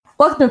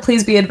Welcome to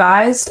Please Be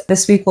Advised.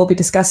 This week we'll be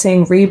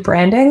discussing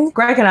rebranding.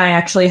 Greg and I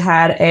actually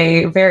had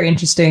a very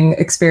interesting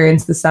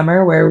experience this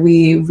summer where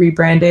we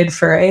rebranded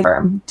for a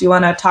firm. Do you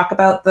want to talk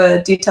about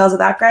the details of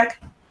that, Greg?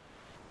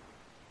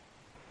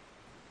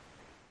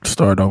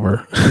 Start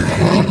over.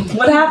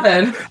 What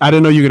happened? I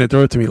didn't know you were going to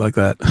throw it to me like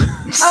that.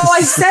 Oh,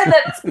 I said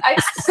that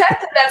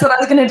that's what I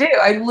was going to do.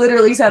 I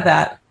literally said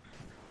that.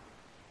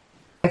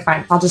 Okay,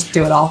 fine. I'll just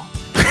do it all.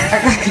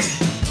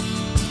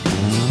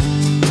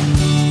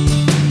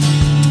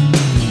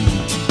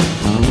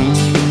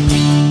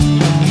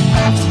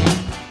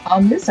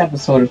 On this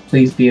episode of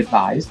Please Be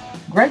Advised,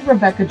 Greg,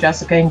 Rebecca,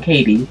 Jessica, and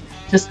Katie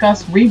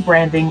discuss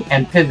rebranding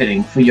and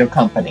pivoting for your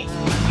company.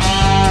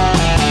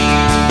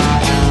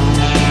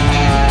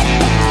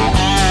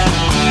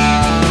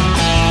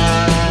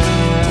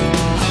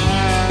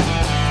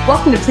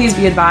 Welcome to Please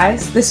Be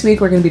Advised. This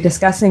week we're going to be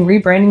discussing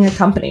rebranding your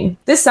company.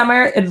 This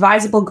summer,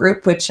 Advisable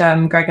Group, which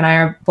Greg and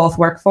I both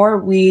work for,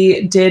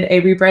 we did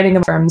a rebranding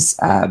of the firm's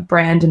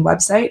brand and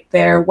website.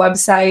 Their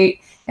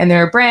website and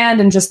their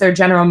brand and just their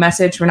general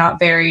message were not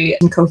very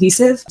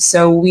cohesive.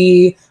 So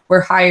we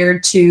were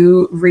hired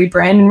to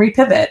rebrand and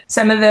repivot.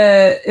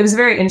 It was a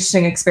very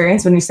interesting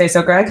experience. When you say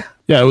so, Greg?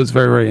 Yeah, it was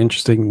very, very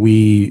interesting.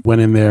 We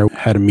went in there,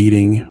 had a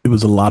meeting. It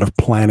was a lot of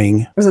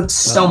planning. It was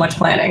so much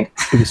planning.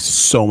 It was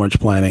so much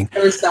planning.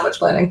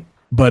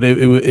 But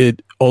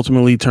it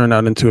ultimately turned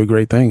out into a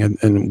great thing.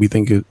 And we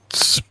think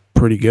it's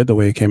pretty good the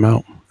way it came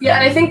out. Yeah,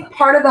 and I think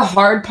part of the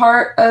hard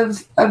part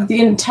of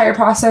the entire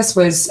process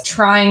was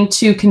trying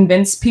to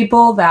convince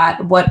people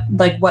that what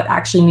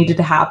actually needed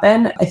to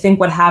happen. I think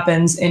what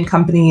happens in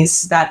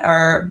companies that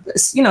are,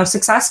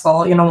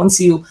 successful,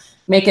 once you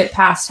make it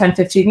past 10,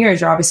 15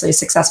 years, you're obviously a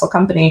successful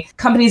company.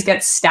 Companies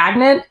get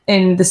stagnant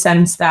in the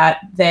sense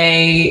that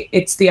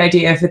it's the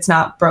idea, if it's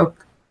not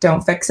broke,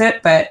 don't fix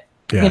it. But,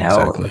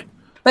 exactly.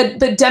 But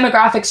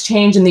demographics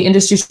change and the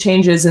industry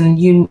changes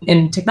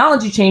and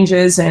technology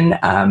changes and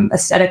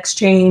aesthetics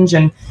change.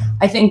 And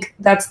I think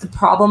that's the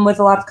problem with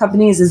a lot of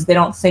companies is they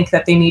don't think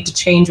that they need to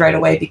change right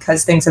away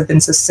because things have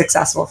been so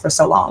successful for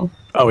so long.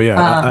 Oh,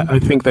 yeah. I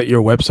think that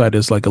your website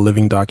is like a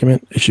living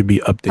document. It should be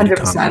updated 100%.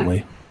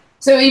 constantly.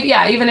 So,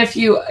 yeah, even if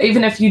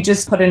you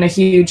just put in a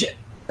huge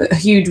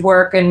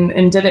work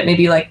and did it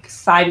maybe like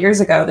 5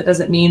 years ago, that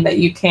doesn't mean that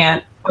you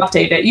can't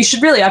update it. You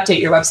should really update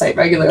your website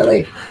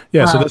regularly.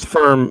 Yeah, so this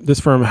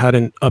firm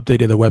hadn't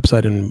updated the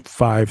website in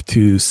 5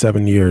 to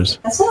 7 years.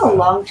 That's been a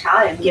long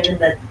time given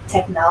the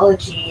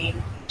technology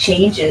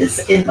changes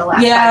in the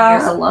last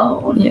 5 years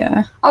alone.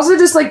 Yeah. Also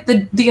just like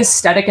the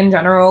aesthetic in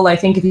general. I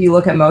think if you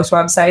look at most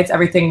websites,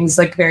 everything's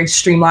like very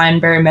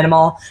streamlined, very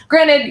minimal.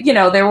 Granted,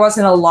 there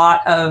wasn't a lot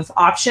of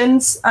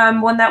options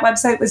when that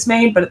website was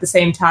made, but at the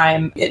same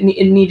time, it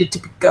needed to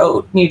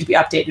be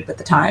updated with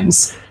the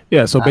times.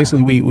 Yeah, so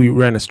basically we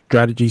ran a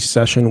strategy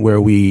session where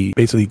we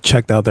basically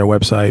checked out their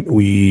website.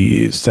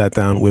 We sat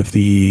down with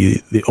the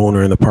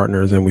owner and the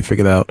partners and we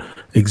figured out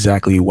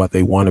exactly what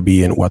they want to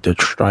be and what they're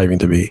striving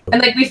to be.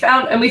 And we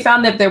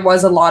found that there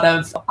was a lot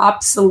of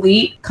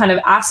obsolete kind of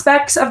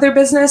aspects of their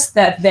business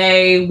that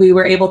we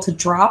were able to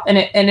drop and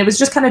it was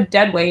just kind of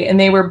dead weight, and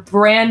they were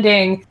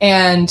branding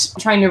and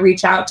trying to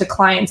reach out to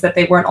clients that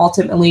they weren't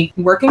ultimately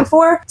working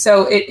for.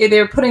 So they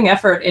were putting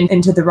effort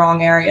into the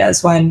wrong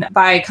areas when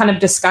by kind of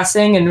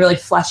discussing and really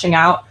fleshing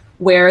out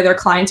where their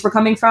clients were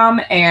coming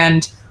from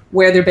and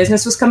where their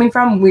business was coming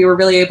from, we were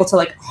really able to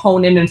like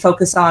hone in and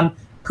focus on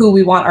who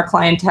we want our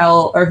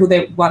clientele or who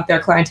they want their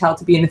clientele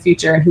to be in the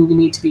future and who we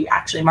need to be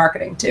actually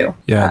marketing to.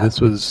 Yeah,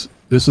 this was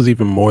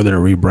even more than a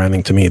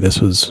rebranding to me. This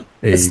was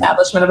a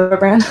establishment of a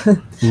brand.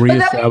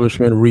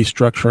 Reestablishment,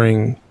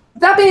 restructuring.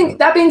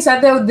 That being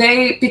said, though,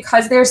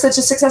 because they're such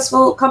a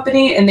successful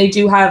company and they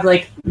do have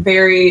like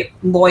very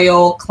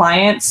loyal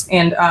clients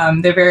and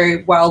they're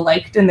very well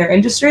liked in their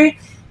industry,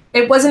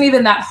 it wasn't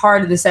even that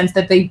hard in the sense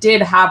that they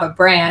did have a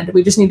brand.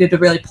 We just needed to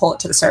really pull it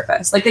to the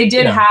surface. Like they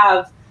did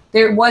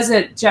there was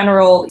a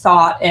general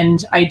thought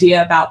and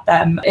idea about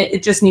them.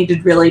 It just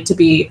needed really to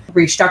be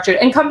restructured.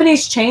 And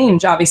companies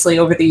change, obviously,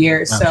 over the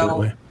years.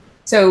 Absolutely.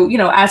 So,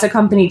 as a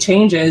company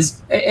changes,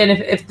 and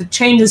if the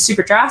change is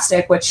super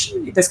drastic, which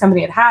this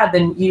company had,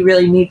 then you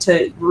really need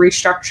to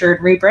restructure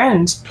and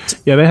rebrand.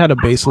 Yeah, they had a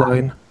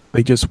baseline.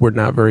 They just were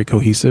not very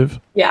cohesive.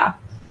 Yeah.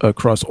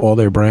 Across all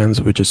their brands,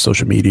 which is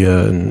social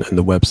media and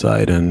the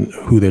website and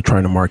who they're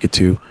trying to market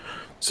to.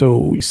 So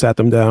we sat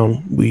them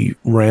down, we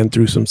ran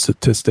through some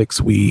statistics,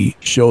 we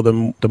showed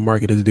them the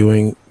market is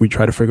doing, we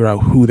try to figure out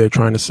who they're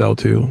trying to sell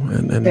to.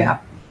 And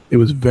it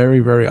was very,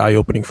 very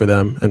eye-opening for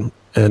them.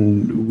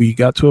 And we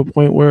got to a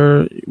point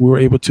where we were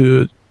able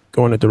to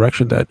go in a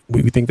direction that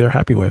we think they're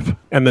happy with.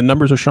 And the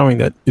numbers are showing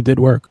that it did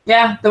work.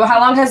 Yeah. How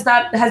long has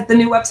the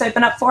new website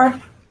been up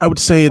for? I would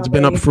say it's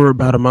been up for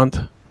about a month.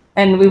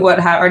 And we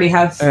already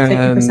have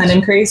 50%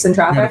 increase in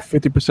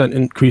traffic? 50%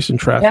 increase in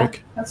traffic.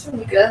 Yeah, that's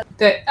really good.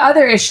 The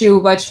other issue,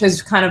 which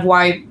is kind of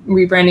why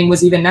rebranding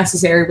was even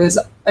necessary, was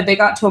they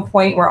got to a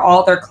point where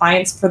all their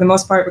clients, for the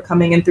most part, were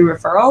coming in through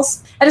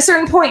referrals. At a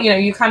certain point,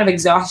 you kind of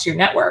exhaust your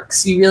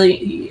networks.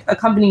 A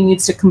company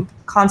needs to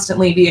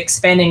constantly be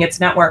expanding its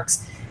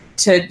networks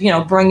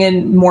to bring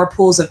in more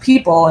pools of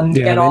people and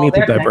get all need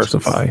their to connections.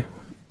 diversify.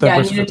 Yeah,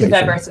 you needed to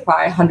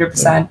diversify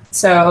 100%.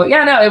 So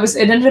yeah, no, it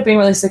ended up being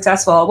really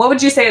successful. What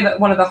would you say that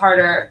one of the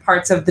harder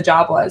parts of the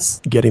job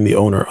was? Getting the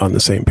owner on the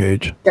same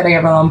page. Getting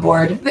everyone on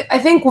board. I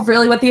think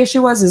really what the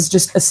issue was is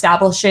just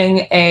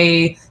establishing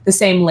the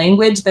same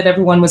language that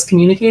everyone was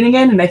communicating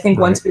in. And I think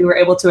once we were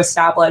able to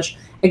establish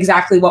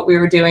exactly what we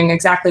were doing,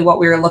 exactly what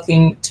we were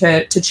looking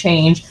to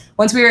change,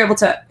 once we were able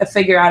to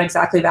figure out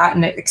exactly that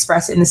and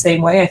express it in the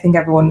same way, I think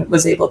everyone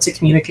was able to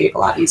communicate a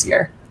lot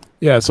easier.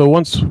 Yeah, so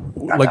once,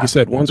 like you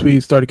said, once we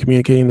started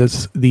communicating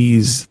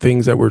these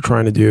things that we're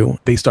trying to do,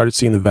 they started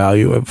seeing the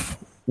value of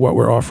what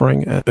we're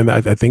offering, and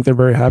I think they're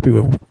very happy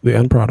with the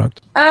end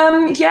product.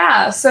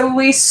 Yeah, so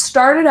we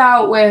started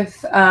out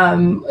with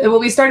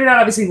we started out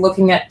obviously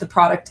looking at the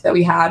product that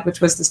we had, which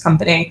was this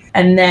company,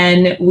 and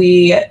then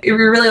we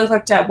really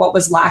looked at what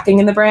was lacking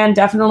in the brand.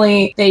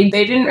 Definitely, they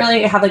didn't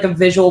really have like a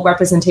visual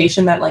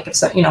representation that, like, if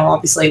so,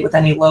 obviously with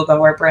any logo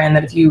or brand,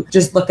 that if you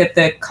just look at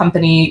the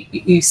company,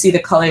 you see the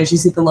colors, you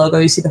see the logo,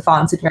 you see the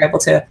fonts, and you're able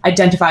to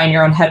identify in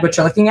your own head what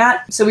you're looking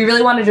at. So we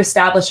really wanted to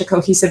establish a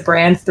cohesive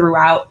brand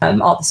throughout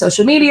all the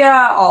social media,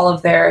 all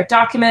of their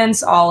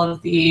documents, all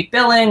of the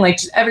billing, like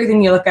just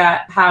everything you look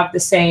at have the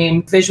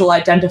same visual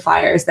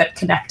identifiers that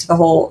connect the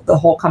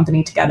whole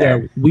company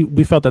together. Yeah,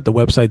 we felt that the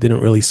website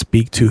didn't really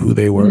speak to who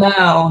they were.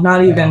 No,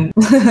 not even.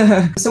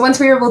 So once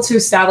we were able to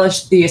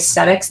establish the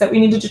aesthetics that we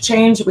needed to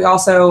change, we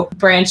also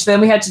branched.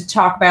 Then we had to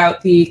talk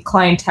about the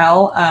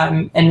clientele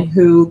and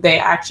who they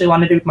actually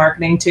wanted to do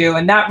marketing to,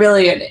 and that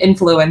really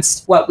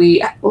influenced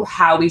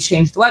how we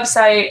changed the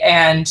website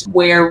and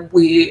where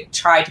we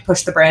tried to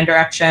push the brand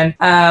direction.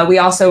 We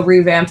also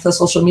revamped the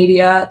social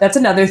media. That's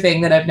another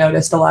thing that I've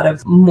noticed a lot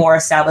of more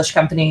established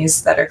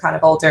companies that are kind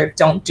of older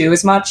don't do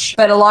as much.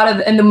 But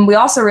then we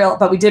also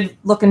we did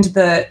look into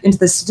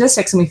the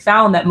statistics, and we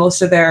found that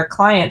most of their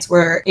clients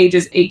were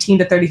ages 18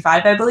 to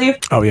 35, I believe.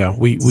 Oh yeah,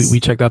 we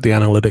checked out the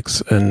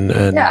analytics, and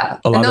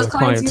a lot of the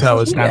clientele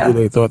is not who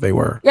they thought they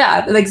were.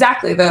 Yeah,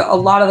 exactly. A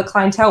lot of the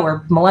clientele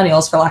were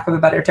millennials, for lack of a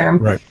better term.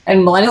 Right.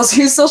 And millennials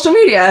use social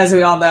media, as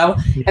we all know,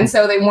 and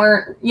so they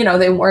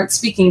weren't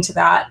speaking to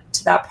that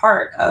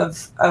part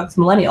of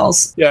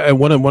millennials. Yeah, and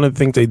one of the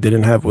things they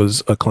didn't have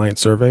was a client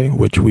survey,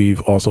 which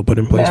we've also put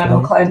in place. Yeah,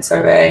 no client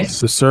survey.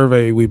 The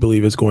survey, we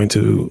believe, is going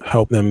to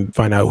help them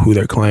find out who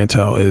their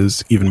clientele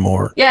is even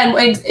more. Yeah,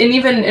 and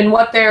even in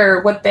what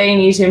they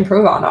need to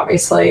improve on,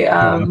 obviously.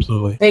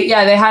 Absolutely. They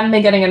hadn't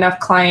been getting enough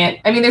client.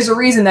 I mean, there's a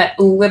reason that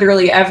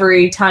literally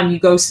every time you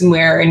go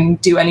somewhere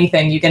and do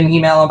anything, you get an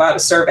email about a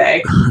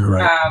survey.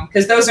 Right.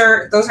 Because those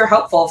are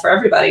helpful for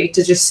everybody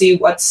to just see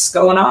what's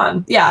going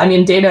on. Yeah, I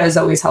mean, data is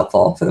always helpful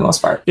for the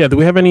most part. Yeah, do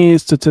we have any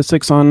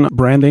statistics on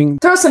branding?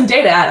 Throw some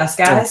data at us,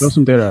 guys. Throw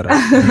some data at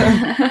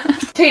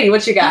us. Katie,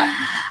 what you got?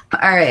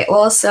 All right.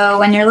 Well, so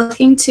when you're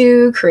looking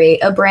to create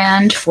a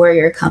brand for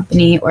your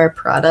company or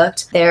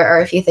product, there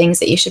are a few things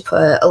that you should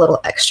put a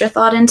little extra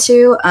thought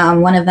into.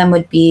 One of them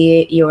would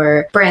be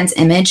your brand's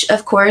image,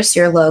 of course,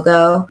 your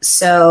logo.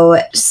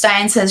 So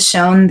science has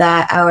shown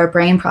that our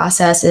brain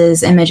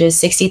processes images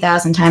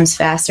 60,000 times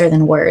faster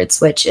than words,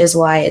 which is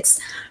why it's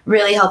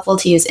really helpful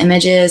to use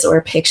images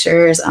or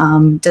pictures,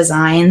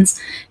 designs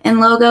in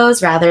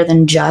logos rather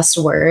than just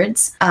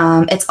words.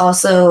 It's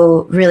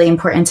also really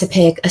important to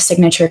pick a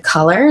signature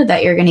color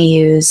that you're going to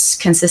use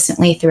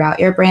consistently throughout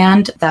your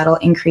brand. That'll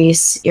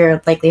increase your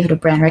likelihood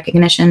of brand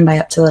recognition by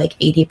up to like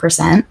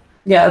 80%.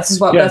 Yeah, that's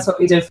what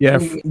we did.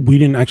 We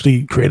didn't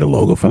actually create a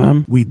logo for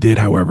them. We did,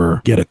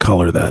 however, get a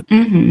color that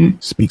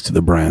speaks to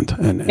the brand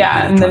and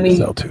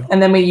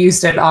then we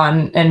used it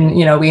on, and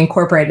we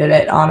incorporated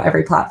it on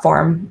every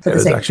platform.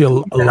 There's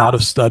actually a lot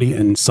of study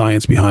and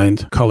science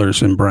behind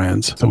colors and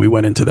brands, so we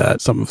went into that.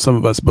 Some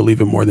of us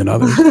believe it more than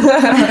others.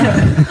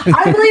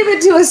 I believe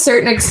it to a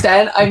certain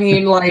extent. I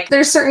mean, like,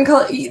 there's certain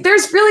color.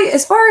 There's really,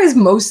 as far as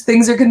most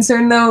things are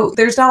concerned, though,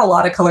 there's not a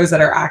lot of colors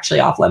that are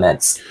actually off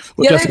limits.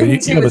 Well, Jessica,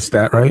 you have a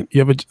stat, right? You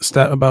have a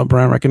stat about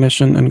brand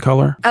recognition and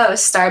color? Oh,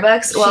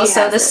 Starbucks. Well,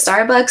 so the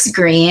Starbucks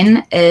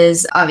green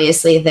is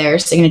obviously their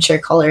signature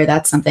color.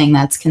 That's something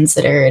that's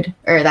considered,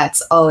 or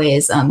that's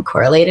always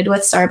correlated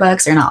with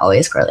Starbucks, or not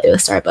always correlated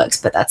with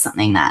Starbucks, but that's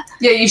something that...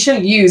 Yeah, you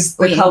shouldn't use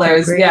the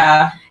colors.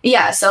 Yeah.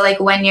 Yeah, so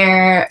like when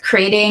you're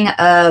creating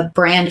a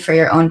brand for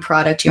your own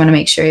product, you want to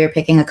make sure you're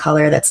picking a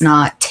color that's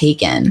not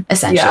taken,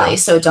 essentially. Yeah.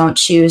 So don't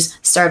choose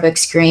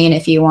Starbucks green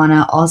if you want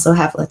to also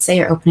have, let's say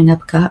you're opening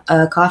up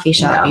a coffee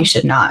shop, you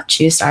should not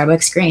choose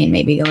Starbucks green.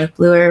 Maybe go with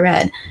blue or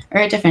red or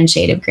a different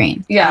shade of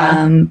green.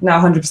 Yeah, no,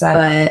 100%.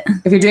 But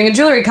if you're doing a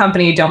jewelry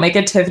company, don't make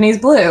it Tiffany's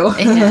blue.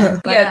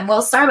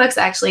 Well, Starbucks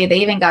actually, they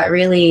even got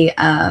really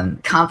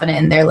confident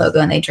in their logo,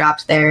 and they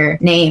dropped their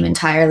name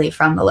entirely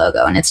from the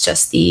logo, and it's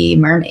just the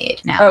mermaid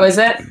now. Oh, is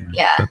it?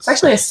 Yeah, it's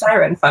actually a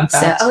siren. Fun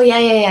fact. So,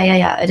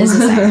 yeah. It is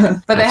a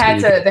siren. But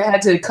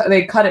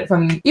they cut it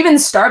from. Even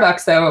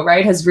Starbucks, though,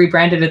 right, has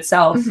rebranded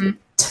itself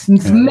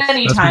many That's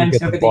when you times get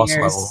to over the boss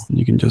years. level.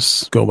 You can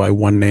just go by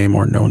one name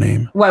or no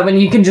name. What, when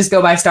you can just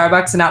go by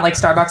Starbucks and not like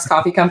Starbucks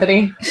Coffee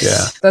Company?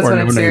 Yeah, That's or when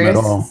no it's name serious.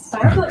 at all.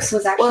 Starbucks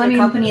was actually Well, I mean-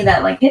 a company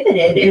that like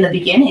pivoted in the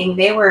beginning.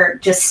 They were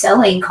just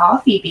selling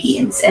coffee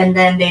beans, and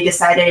then they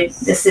decided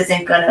this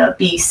isn't gonna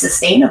be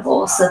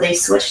sustainable, so they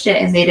switched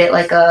it and made it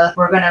like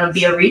we're gonna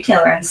be a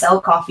retailer and sell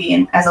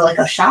coffee as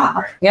a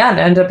shop. Yeah, and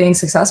it ended up being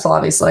successful,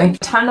 obviously. A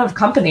ton of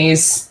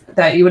companies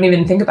that you wouldn't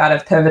even think about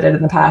have pivoted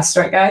in the past,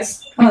 right,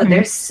 guys? Oh,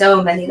 there's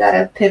so many that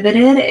have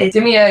pivoted. It's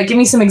Give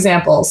me some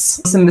examples,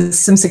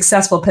 some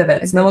successful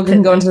pivots, and then we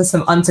can go into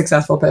some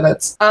unsuccessful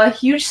pivots. a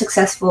huge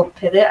successful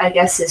pivot, I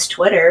guess, is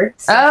Twitter.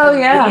 Oh,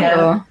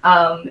 yeah.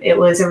 Media. It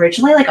was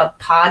originally like a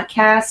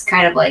podcast,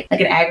 kind of like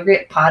an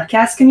aggregate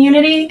podcast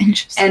community.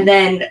 Interesting. And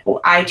then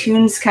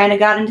iTunes kind of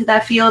got into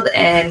that field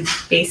and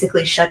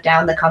basically shut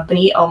down the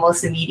company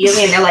almost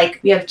immediately. And they're like,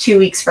 we have 2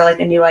 weeks for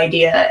like a new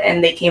idea.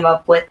 And they came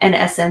up with an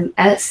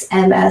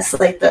SMS,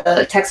 like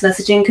the text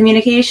messaging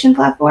communication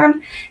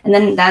platform. And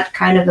then that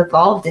kind of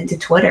evolved into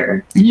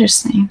Twitter.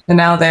 Interesting. And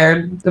now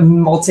they're a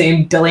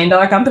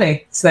multi-billion-dollar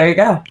company. So there you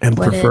go. And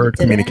What preferred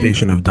did it-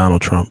 communication of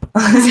Donald Trump.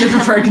 The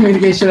preferred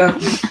communication of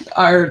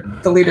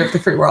the leader of the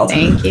free world.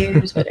 Thank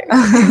you, Twitter.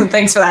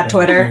 Thanks for that,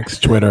 Twitter. Thanks,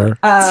 Twitter.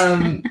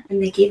 And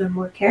they gave him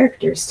more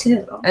characters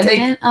too. And they,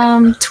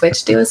 Didn't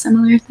Twitch do a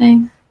similar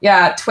thing?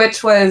 yeah,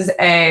 Twitch was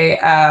they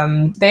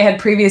had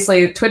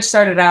previously, Twitch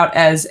started out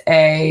as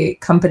a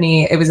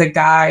company. It was a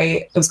guy,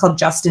 it was called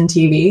Justin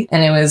TV.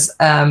 And it was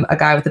a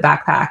guy with a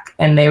backpack,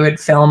 and they would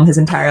film his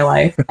entire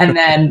life. And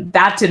then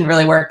that didn't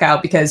really work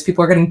out because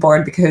people were getting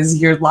bored because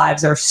your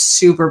lives are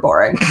super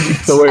boring.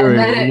 So And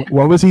then wait,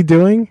 what was he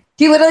doing?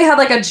 He literally had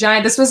like a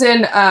giant, this was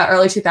in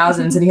early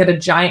 2000s, and he had a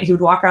giant, he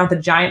would walk around with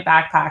a giant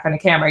backpack on a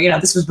camera. You know,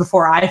 this was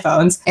before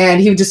iPhones,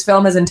 and he would just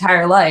film his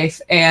entire life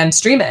and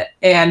stream it,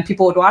 and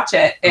people would watch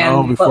it.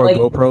 And Before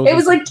GoPros? it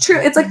was like true.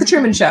 It's like the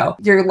Truman Show.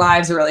 Your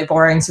lives are really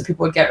boring, so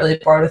people would get really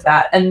bored with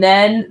that. And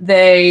then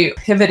they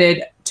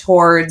pivoted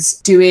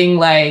towards doing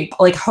like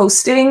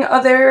hosting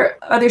other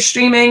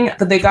streaming,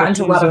 but they got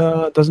into a lot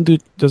of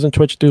doesn't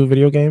Twitch do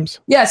video games?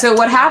 yeah. So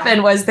what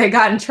happened was they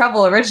got in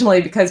trouble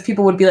originally because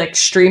people would be like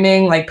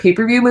streaming like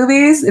pay-per-view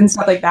movies and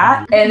stuff like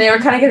that, and they were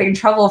kind of getting in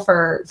trouble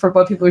for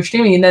what people were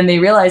streaming. And then they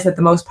realized that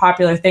the most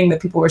popular thing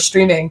that people were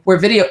streaming were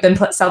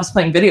themselves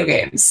playing video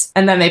games.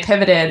 And then they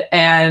pivoted,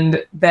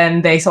 and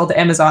then they sold to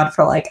Amazon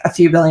for like a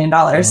few $1 billion.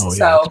 Oh, yeah,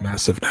 So it's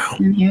massive now.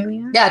 And here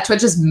we are. yeah,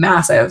 Twitch is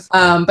massive.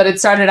 But it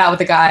started out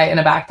with a guy in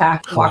a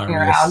backpack walking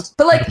Hilarious. around.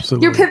 But like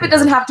Absolutely your pivot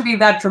doesn't have to be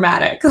that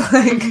dramatic.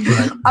 Like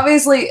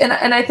obviously, and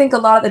I think a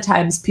lot of the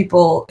times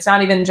people, it's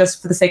not even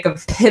just for the sake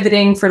of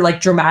pivoting for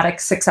like dramatic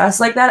success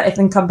like that. I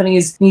think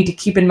companies need to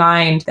keep in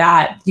mind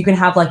that you can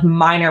have like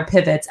minor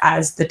pivots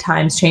as the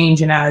times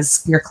change and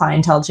as your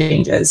clientele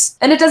changes.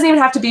 And it doesn't even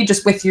have to be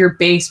just with your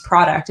base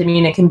product. I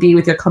mean, it can be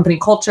with your company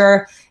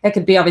culture. It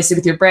could be obviously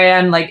with your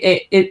brand. Like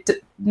it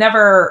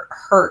never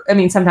hurt. I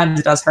mean, sometimes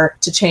it does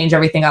hurt to change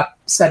everything up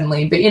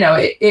suddenly, but you know,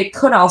 it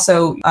could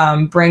also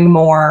bring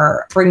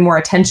more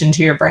attention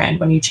to your brand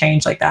when you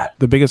change like that.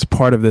 The biggest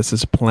part of this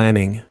is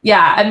planning.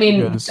 Yeah, I mean,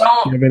 Do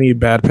you have any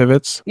bad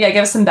pivots? give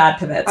us some bad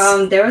pivots.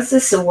 There was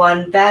this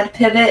one bad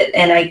pivot,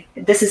 and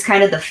this is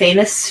kind of the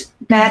famous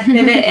bad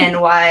pivot,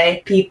 and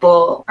why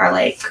people are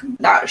like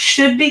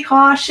should be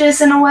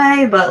cautious in a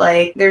way. But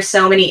like, there's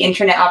so many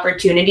internet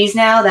opportunities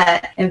now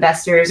that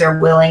investors are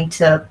willing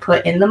to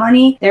put in the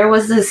money. There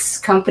was this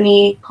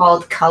company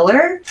called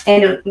Color,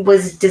 and it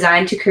was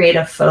designed to create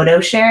a photo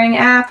sharing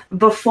app.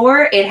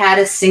 Before it had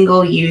a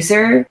single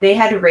user, they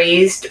had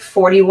raised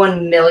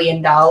 $41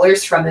 million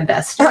from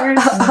investors.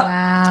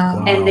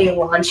 Wow. And they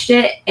launched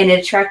it, and it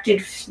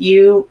attracted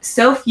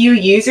so few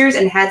users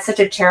and had such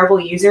a terrible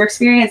user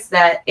experience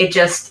that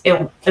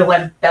it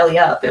went belly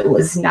up. It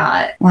was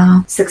not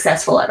Wow.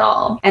 successful at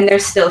all. And they're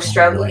still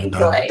struggling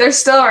to like, They're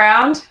still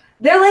around.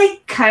 they're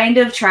like kind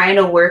of trying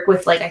to work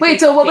with like, I Wait, think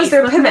so what was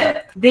their Facebook-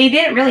 pivot? They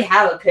didn't really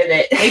have a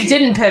pivot. They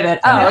didn't pivot.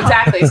 Oh, No.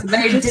 exactly. So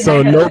they didn't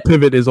So pivot. no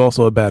pivot is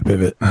also a bad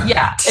pivot.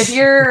 Yeah, if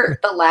you're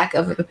The lack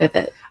of a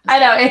pivot. I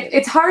know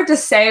it's hard to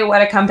say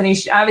what a company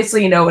should,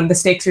 obviously, you know, when the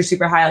stakes are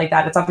super high like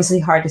that, it's obviously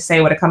hard to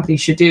say what a company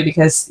should do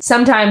because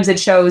sometimes it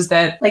shows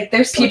that, Like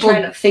they're still People-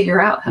 trying to figure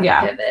out how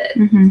Yeah. to pivot.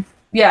 Mm-hmm.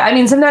 yeah, I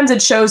mean, sometimes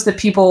it shows that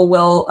people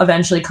will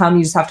eventually come.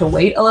 You just have to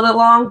wait a little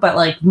long, but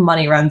like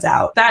money runs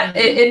out. That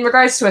in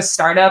regards to a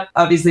startup,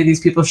 obviously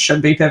these people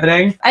should be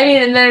pivoting. I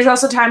mean, and there's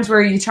also times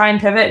where you try and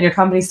pivot and your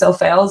company still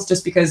fails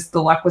just because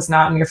the luck was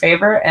not in your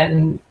favor,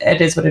 and it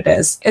is what it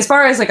is. As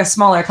far as like a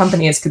smaller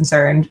company is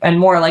concerned, and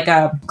more like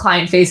a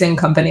client-facing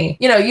company,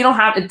 you know, you don't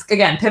have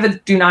again, pivots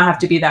do not have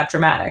to be that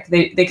dramatic.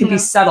 They can be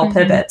subtle Mhm.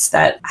 pivots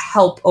that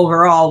help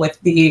overall with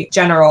the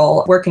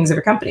general workings of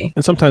your company.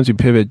 And sometimes you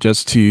pivot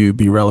just to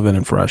be relevant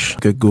and fresh.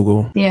 Good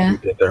Google. Yeah.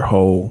 Did their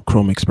whole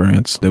Chrome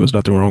experience. There was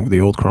nothing wrong with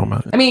the old Chrome.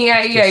 I mean,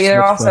 yeah.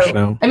 They're looks fresh also.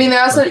 now. I mean,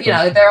 they're also. You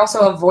know, they're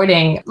also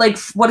avoiding like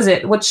what is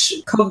it? Which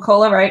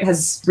Coca-Cola, right,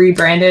 has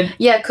rebranded.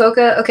 Yeah,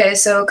 Okay,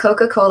 so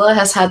Coca-Cola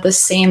has had the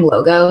same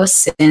logo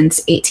since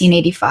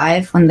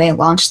 1885 when they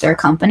launched their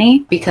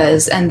company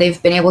and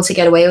they've been able to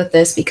get away with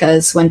this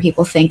because when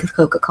people think of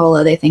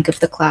Coca-Cola, they think of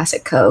the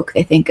classic Coke.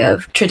 They think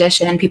of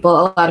tradition. A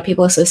lot of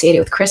people associate it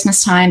with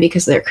Christmas time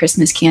because of their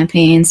Christmas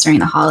campaigns during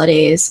the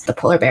holidays, the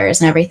polar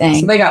bears and everything.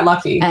 So they got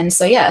lucky. And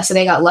so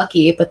they got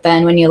lucky. But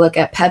then when you look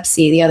at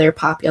Pepsi, the other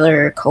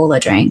popular cola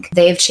drink,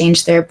 they've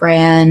changed their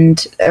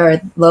brand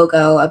or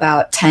logo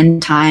about 10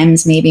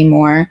 times, maybe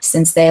more,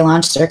 since they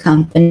launched their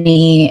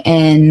company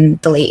in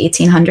the late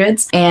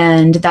 1800s.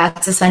 And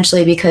that's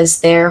essentially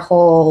because their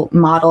whole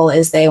model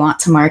is they want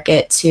to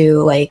market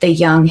to like the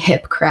young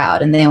hip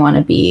crowd and they want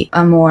to be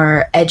a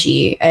more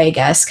edgy, I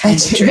guess, kind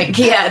of drink.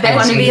 Yeah, they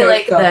want to be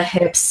like the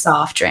hip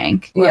soft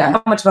drink. Yeah,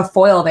 how much of a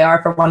foil they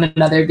are for one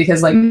another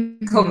because like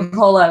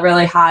Coca-Cola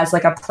really has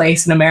like a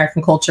place in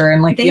American culture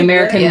and like the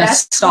American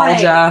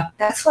nostalgia.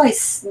 That's why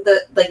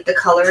the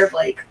color of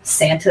like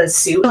Santa's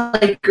suit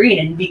like green,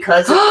 and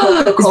because of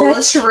Coca-Cola.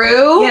 Is that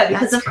true? Yeah,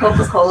 because of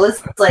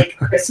Coca-Cola's like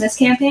Christmas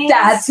campaign.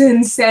 That's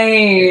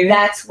insane.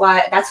 That's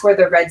where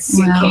the red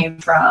suit came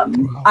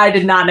from. I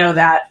did not know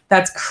that.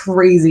 That's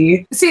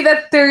crazy. See,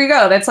 there you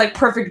go. That's like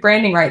perfect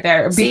branding right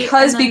there.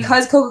 Because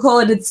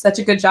Coca-Cola did such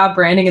a good job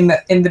branding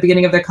in the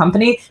beginning of their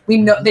company,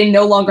 they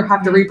no longer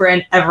have to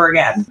rebrand ever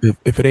again.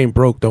 If it ain't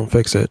broke, don't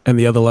fix it. And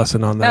the other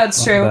lesson on that,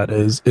 that's true. That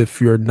is if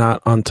you're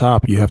not on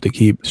top, you have to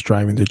keep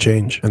striving to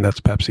change, and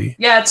that's Pepsi.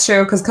 Yeah, it's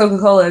true because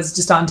Coca-Cola is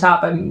just on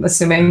top. I'm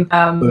assuming.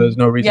 So there's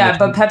no reason. Yeah,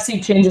 but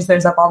Pepsi changes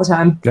theirs up all the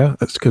time. Yeah,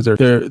 that's because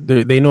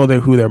they know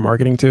who they're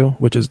marketing to,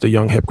 which is the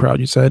young hip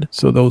crowd. You said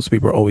so. Those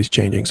people are always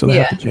changing, so they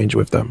have to change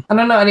with them. I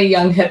don't know any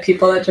young hip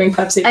people that drink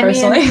Pepsi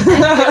personally. I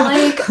feel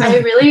like I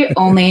really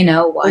only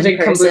know one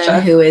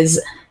person who is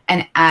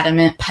an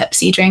adamant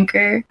Pepsi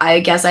drinker. I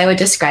guess I would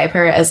describe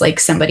her as like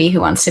somebody who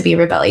wants to be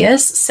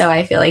rebellious. So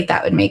I feel like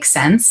that would make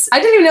sense. I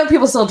didn't even know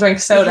people still drink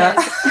soda.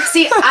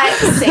 See,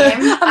 same.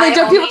 I'm like,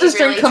 don't people just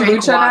drink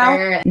kombucha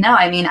now? No,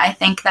 I mean, I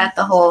think that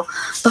the whole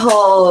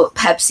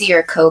Pepsi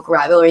or Coke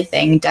rivalry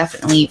thing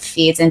definitely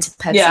feeds into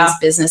Pepsi's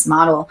business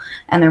model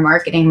and their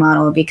marketing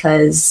model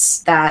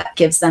because that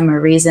gives them a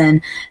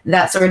reason.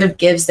 That sort of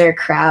gives their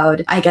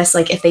crowd, I guess,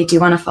 like if they do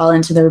want to fall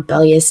into the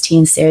rebellious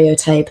teen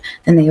stereotype,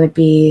 then they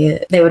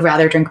would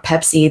rather drink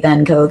Pepsi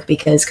than Coke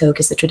because Coke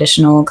is the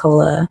traditional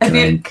cola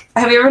drink.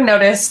 Have you ever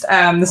noticed,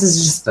 this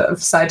is just a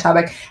side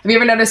topic, have you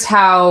ever noticed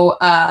how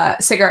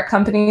cigarette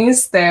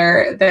companies,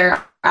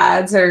 their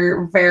ads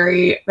are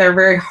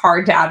very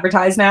hard to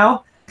advertise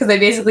now? Because they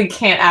basically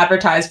can't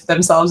advertise for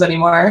themselves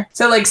anymore.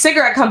 So like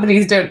cigarette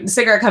companies,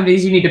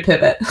 you need to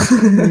pivot.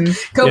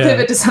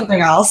 Pivot to something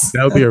else.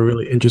 That would be a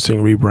really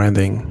interesting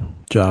rebranding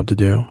job to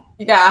do.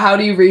 Yeah, how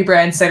do you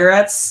rebrand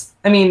cigarettes?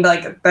 I mean,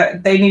 like,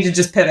 they need to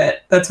just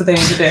pivot. That's what they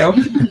need to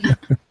do.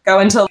 Go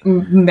into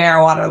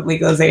marijuana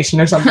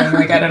legalization or something.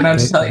 Like, I don't know what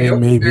to tell you.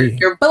 Maybe.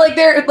 But,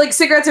 like,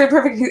 cigarettes are a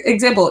perfect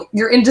example.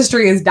 Your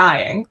industry is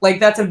dying. Like,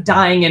 that's a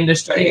dying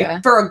industry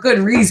for a good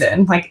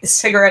reason. Like,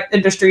 cigarette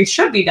industry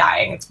should be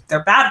dying.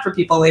 They're bad for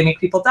people. They make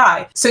people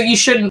die. So you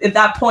shouldn't, at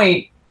that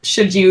point,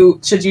 should you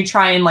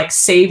try and like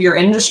save your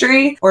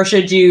industry or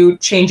should you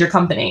change your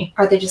company?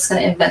 Are they just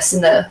going to invest in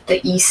the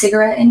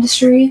e-cigarette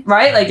industry?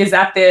 Right? Like, is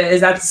that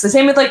the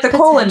same with like the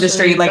coal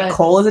industry? Like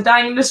coal is a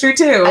dying industry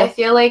too. I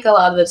feel like a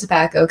lot of the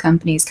tobacco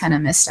companies kind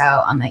of missed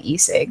out on the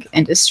e-cig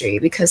industry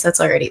because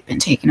that's already been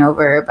taken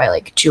over by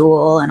like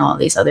Juul and all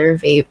these other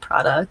vape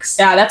products.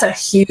 Yeah, that's a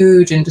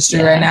huge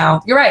industry right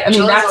now. You're right. I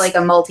mean, that's like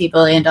a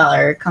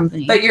multi-billion-dollar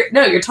company. But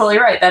you're totally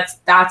right.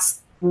 That's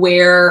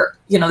where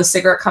the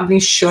cigarette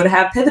companies should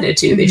have pivoted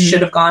to. They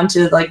should have gone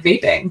to like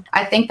vaping.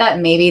 I think that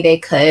maybe they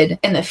could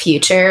in the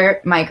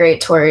future migrate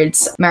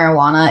towards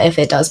marijuana if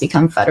it does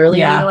become federally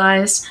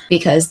legalized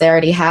because they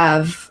already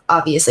have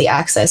obviously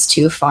access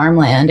to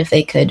farmland. If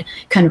they could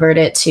convert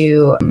it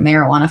to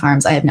marijuana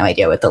farms, I have no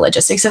idea what the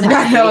logistics of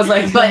that I was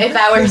like, but if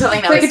that were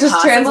something that they was could just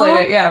possible,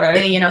 translate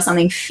it, right?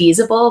 Something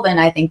feasible, then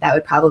I think that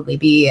would probably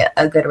be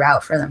a good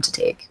route for them to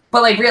take.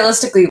 But like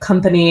realistically,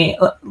 company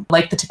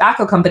like the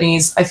tobacco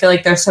companies, I feel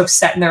like they're so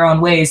set in their own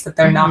ways that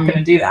they're not going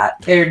to do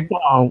that. They'd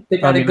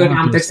rather go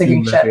down with their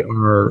thinking shit. They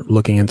are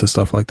looking into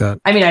stuff like that.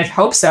 I mean, I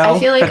hope so. I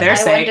feel like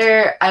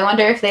I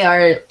wonder if they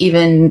are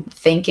even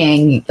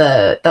thinking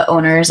the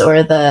owners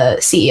or the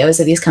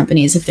CEOs of these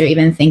companies, if they're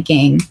even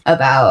thinking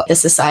about the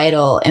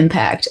societal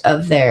impact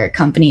of their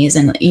companies.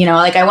 And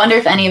I wonder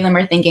if any of them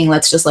are thinking,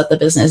 let's just let the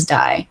business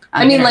die.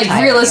 I mean, like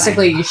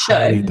realistically, you should.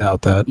 I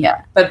doubt that.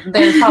 Yeah, but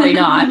they're probably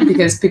not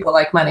because people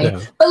like money.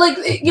 Yeah. But like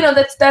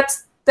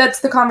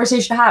that's the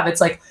conversation to have. It's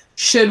like,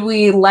 should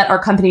we let our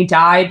company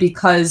die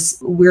because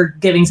we're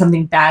giving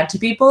something bad to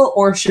people,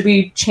 or should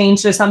we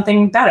change to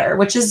something better?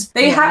 Which is,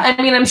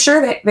 I'm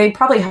sure that they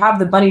probably have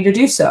the money to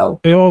do so.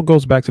 It all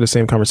goes back to the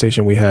same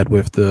conversation we had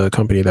with the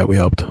company that we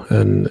helped.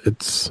 And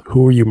it's,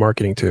 who are you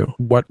marketing to?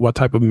 What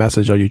type of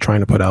message are you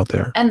trying to put out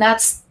there? And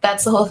that's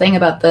the whole thing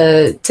about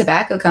the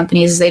tobacco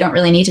companies, is they don't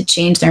really need to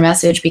change their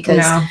message,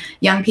 because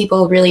young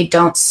people really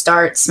don't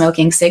start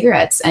smoking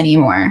cigarettes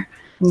anymore.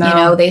 No. You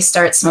know, they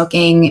start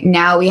smoking.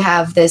 Now we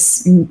have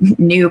this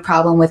new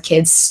problem with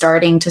kids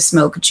starting to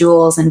smoke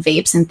Juuls and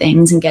vapes and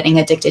things and getting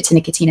addicted to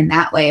nicotine in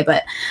that way.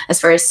 But as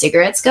far as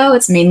cigarettes go,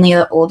 it's mainly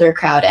the older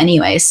crowd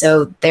anyway.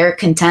 So they're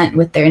content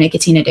with their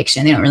nicotine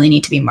addiction. They don't really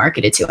need to be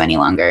marketed to any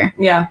longer.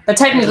 Yeah. But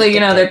technically,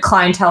 their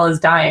clientele is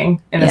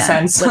dying in a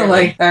sense. So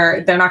like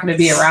they're not going to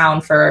be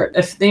around for,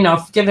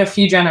 give it a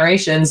few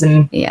generations,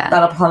 and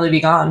that'll probably be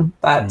gone.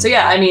 But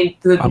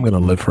I'm going to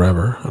live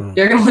forever.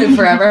 You're going to live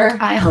forever?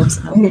 I hope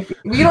so.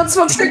 You don't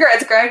smoke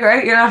cigarettes, Greg,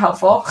 right? You're not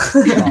helpful.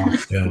 Yeah.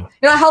 You're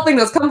not helping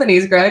those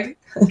companies, Greg.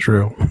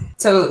 True.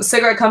 So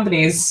cigarette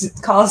companies,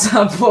 call us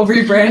up. We'll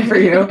rebrand for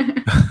you.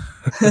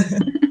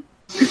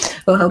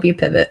 We'll help you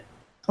pivot.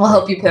 We'll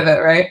help you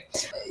pivot, right?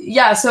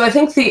 Yeah, so I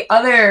think the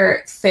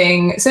other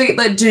thing,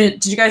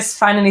 did you guys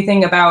find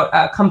anything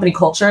about company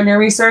culture in your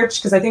research?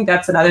 Because I think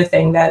that's another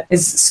thing that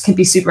can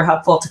be super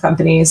helpful to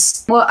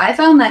companies. Well, I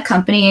found that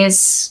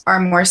companies are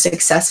more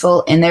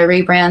successful in their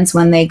rebrands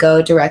when they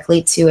go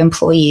directly to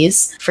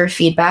employees for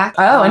feedback.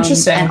 Oh,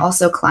 interesting. And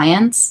also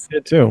clients.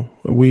 Yeah, too.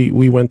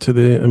 We went to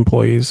the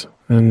employees.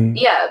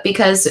 Yeah,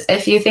 because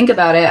if you think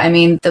about it,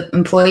 the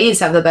employees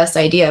have the best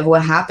idea of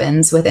what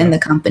happens within the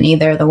company.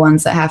 They're the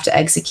ones that have to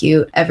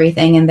execute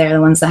everything, and they're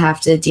the ones that have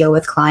to deal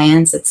with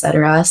clients,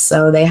 etc.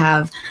 So they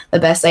have the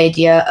best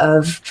idea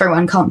of, for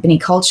one, company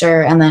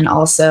culture, and then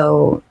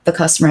also the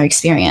customer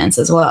experience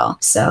as well.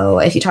 So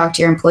if you talk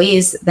to your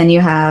employees, then you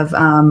have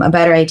a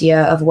better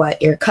idea of what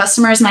your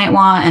customers might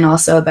want, and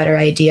also a better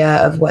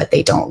idea of what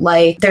they don't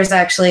like. There's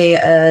actually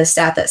a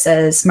stat that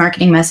says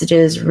marketing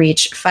messages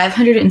reach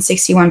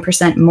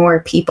 561% more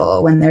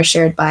people when they're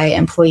shared by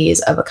employees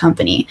of a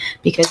company,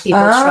 because people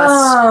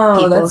trust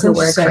people who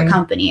work for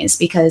companies.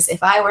 Because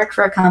if I work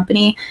for a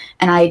company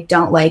and I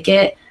don't like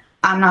it,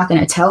 I'm not going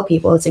to tell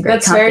people it's a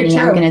great company.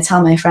 I'm going to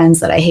tell my friends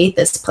that I hate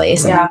this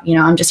place. And,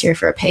 I'm just here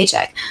for a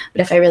paycheck.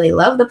 But if I really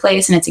love the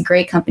place and it's a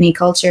great company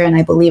culture and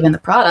I believe in the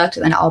product,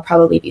 then I'll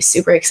probably be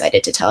super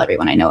excited to tell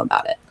everyone I know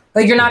about it.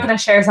 Like, you're not going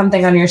to share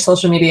something on your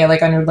social media,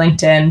 like on your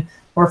LinkedIn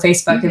or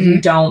Facebook, if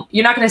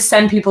you're not going to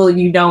send people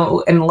you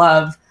know and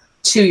love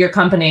to your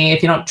company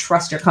if you don't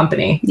trust your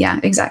company. Yeah,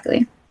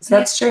 exactly. So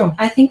that's true.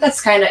 I think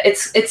that's kind of,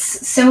 it's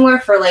similar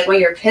for like when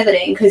you're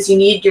pivoting, because you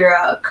need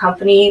your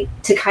company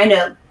to kind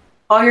of,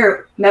 all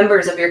your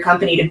members of your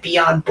company to be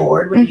on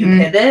board when you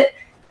pivot.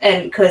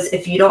 And because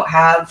if you don't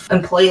have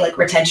employee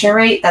retention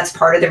rate, that's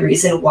part of the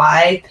reason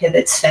why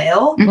pivots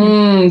fail.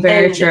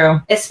 Very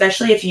true.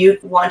 Especially if you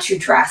want to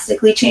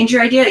drastically change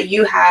your idea,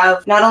 you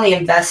have not only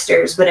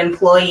investors, but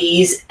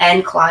employees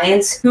and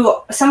clients who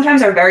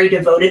sometimes are very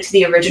devoted to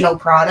the original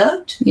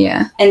product.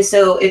 Yeah. And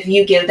so if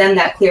you give them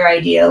that clear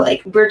idea,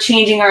 like, we're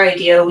changing our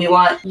idea, we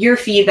want your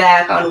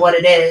feedback on what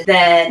it is,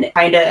 then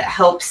kind of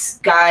helps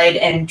guide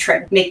and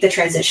make the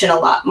transition a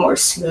lot more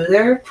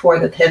smoother for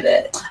the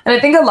pivot. And I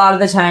think a lot of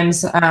the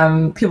times,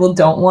 people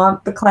don't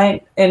want the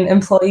client and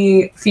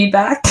employee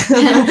feedback,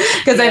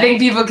 because I think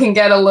people can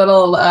get a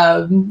little,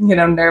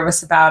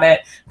 nervous about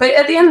it. But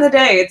at the end of the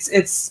day,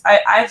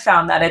 I've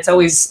found that it's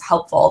always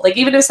helpful. Like,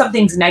 even if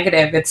something's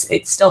negative,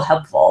 it's still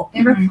helpful.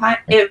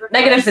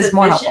 Negative is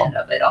more helpful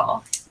of it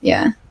all.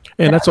 Yeah.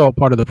 And that's all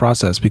part of the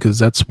process, because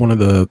that's one of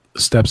the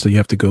steps that you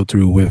have to go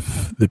through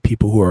with the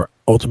people who are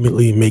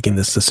ultimately making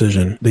this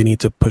decision. They need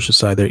to push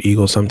aside their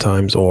ego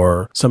sometimes,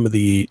 or some of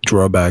the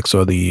drawbacks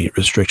or the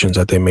restrictions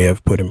that they may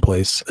have put in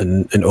place,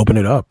 and open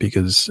it up,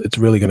 because it's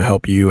really going to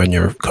help you and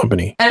your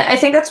company. And I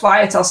think that's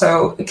why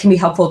it can be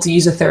helpful to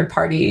use a third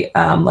party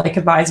like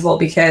Advisable,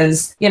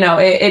 because,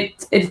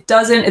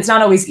 it's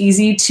not always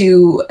easy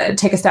to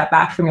take a step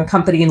back from your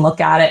company and look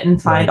at it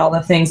and find all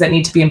the things that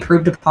need to be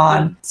improved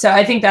upon. So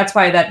I think that's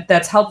why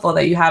that's helpful,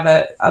 that you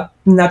have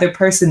another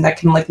person that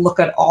can look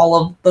at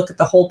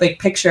the whole big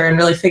picture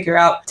and really figure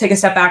out, take a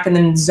step back and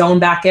then zone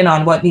back in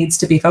on what needs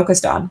to be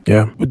focused on.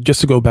 Yeah. Just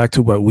to go back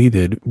to what we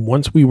did,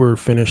 once we were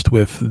finished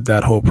with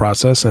that whole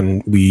process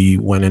and we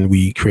went and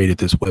we created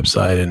this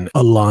website and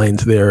aligned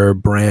their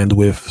brand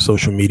with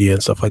social media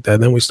and stuff like that,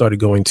 then we started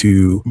going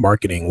to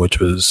marketing, which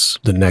was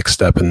the next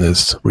step in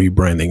this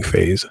rebranding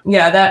phase.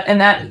 Yeah, that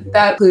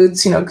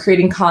includes,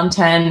 creating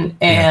content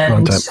and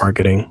content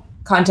marketing.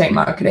 Content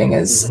marketing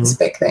is a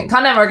big thing.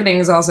 Content marketing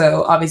is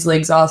also obviously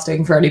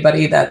exhausting for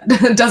anybody that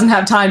doesn't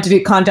have time to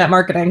do content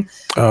marketing.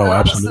 Oh,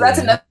 absolutely. So that's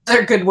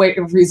another good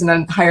reason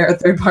to hire a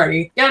third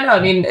party. Yeah, no, I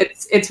mean,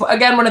 it's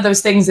again, one of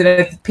those things that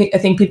I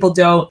think people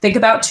don't think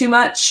about too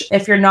much.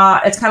 If you're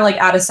not, it's kind of like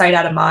out of sight,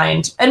 out of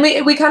mind. And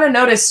we kind of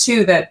noticed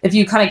too, that if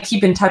you kind of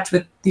keep in touch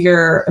with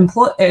your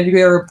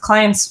your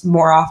clients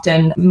more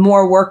often,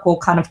 more work will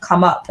kind of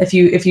come up if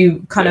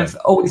you kind of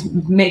always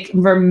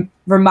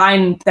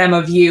remind them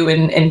of you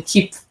and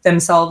keep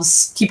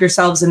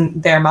yourselves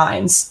in their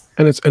minds.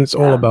 And it's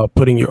all about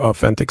putting your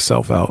authentic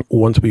self out.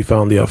 Once we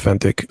found the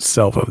authentic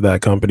self of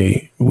that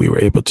company, we were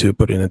able to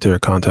put it into their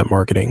content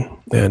marketing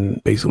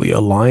and basically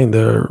align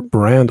their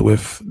brand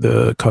with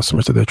the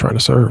customers that they're trying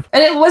to serve.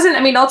 And it wasn't,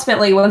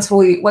 ultimately, once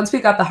we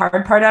got the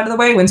hard part out of the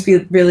way, once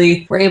we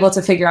really were able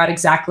to figure out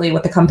exactly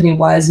what the company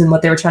was and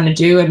what they were trying to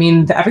do,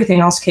 everything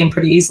else came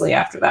pretty easily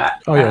after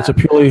that. Oh yeah, it's a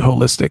purely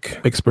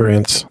holistic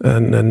experience,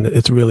 and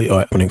it's really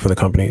eye-opening for the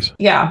companies.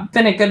 Yeah,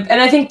 been a good,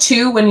 and I think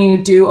too, when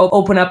you do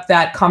open up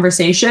that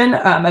conversation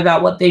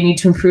about what they need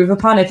to improve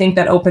upon, I think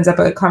that opens up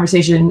a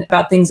conversation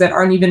about things that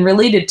aren't even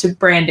related to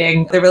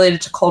branding. They're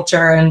related to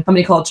culture and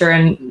company culture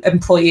and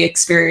employee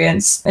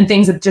experience and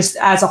things that just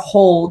as a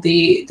whole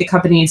the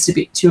company needs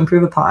to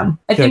improve upon.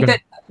 I think that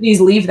companies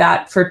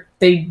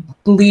they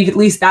leave at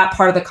least that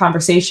part of the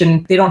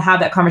conversation. They don't have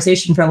that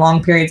conversation for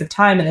long periods of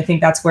time. And I think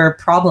that's where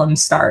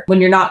problems start, when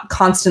you're not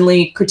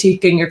constantly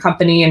critiquing your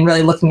company and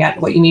really looking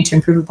at what you need to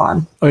improve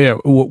upon. Oh yeah.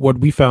 What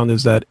we found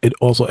is that it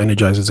also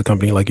energizes the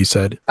company, like you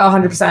said.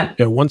 100%.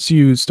 Yeah. Once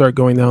you start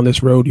going down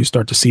this road, you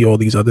start to see all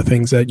these other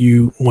things that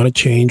you want to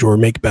change or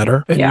make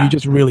better. And you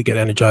just really get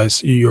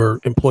energized. Your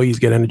employees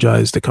get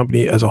energized. The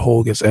company as a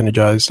whole gets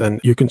energized, and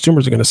your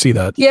consumers are going to see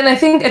that. Yeah. And I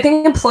think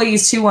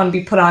employees too want to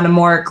be put on a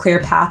more clear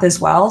path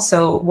as well. So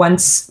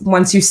once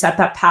you set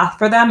that path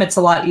for them, it's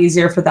a lot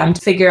easier for them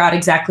to figure out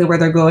exactly where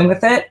they're going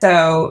with it.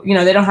 So,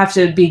 they don't have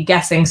to be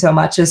guessing so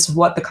much as to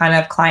what the kind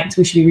of clients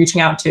we should be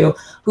reaching out to,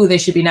 who they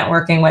should be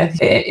networking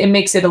with. It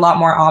makes it a lot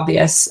more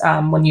obvious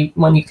when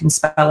you can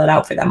spell it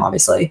out for them,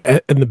 obviously.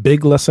 And the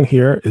big lesson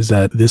here is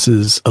that this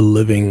is a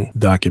living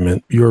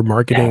document. Your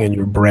marketing and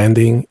your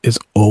branding is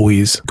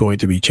always going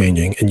to be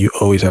changing, and you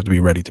always have to be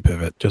ready to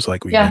pivot, just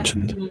like we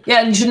mentioned. Yeah,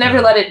 and you should never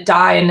let it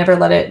die and never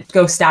let it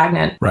go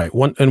stagnant. Right.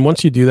 And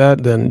once you do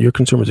that, then your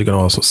consumers are going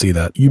to also see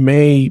that. You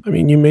may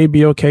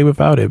be okay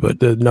without it, but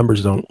the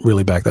numbers don't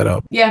really back that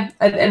up. Yeah.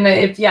 And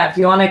if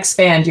you want to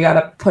expand, you got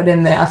to put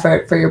in the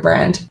effort for your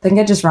brand. I think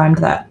I just rhymed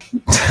that.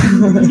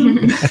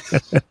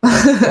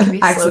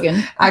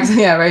 Slogan.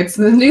 Yeah, right. It's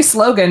the new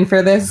slogan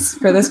for this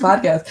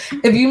podcast.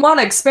 If you want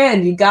to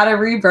expand, you got to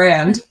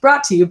rebrand.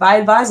 Brought to you by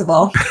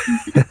Advisable.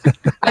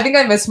 I think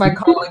I missed my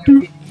calling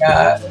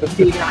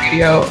the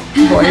radio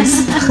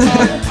voice.